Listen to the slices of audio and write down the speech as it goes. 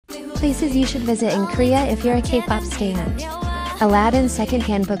Places you should visit in Korea if you're a K-pop stan. Aladdin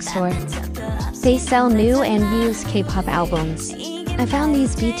secondhand bookstore. They sell new and used K-pop albums. I found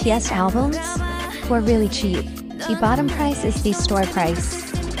these BTS albums for really cheap. The bottom price is the store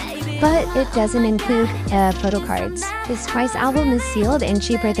price, but it doesn't include photo cards. This twice album is sealed and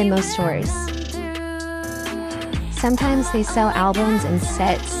cheaper than most stores. Sometimes they sell albums in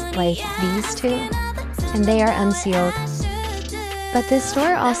sets like these two, and they are unsealed. But this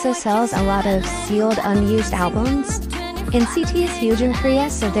store also sells a lot of sealed, unused albums. NCT is huge in Korea,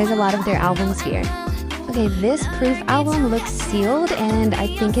 so there's a lot of their albums here. Okay, this proof album looks sealed, and I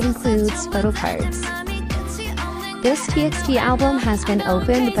think it includes photo cards. This TXT album has been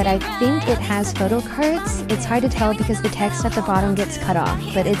opened, but I think it has photo cards. It's hard to tell because the text at the bottom gets cut off,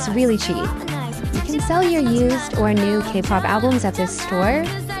 but it's really cheap. You can sell your used or new K-pop albums at this store.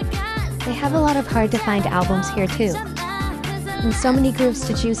 They have a lot of hard-to-find albums here too, and so many groups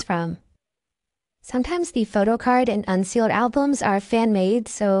to choose from. Sometimes the photo card and unsealed albums are fan-made,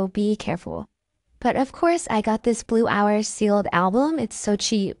 so be careful. But of course, I got this Blue Hour sealed album. It's so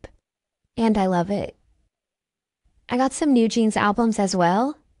cheap, and I love it. I got some New Jeans albums as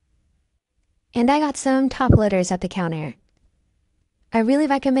well, and I got some top loaders at the counter. I really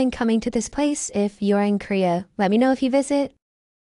recommend coming to this place if you're in Korea. Let me know if you visit.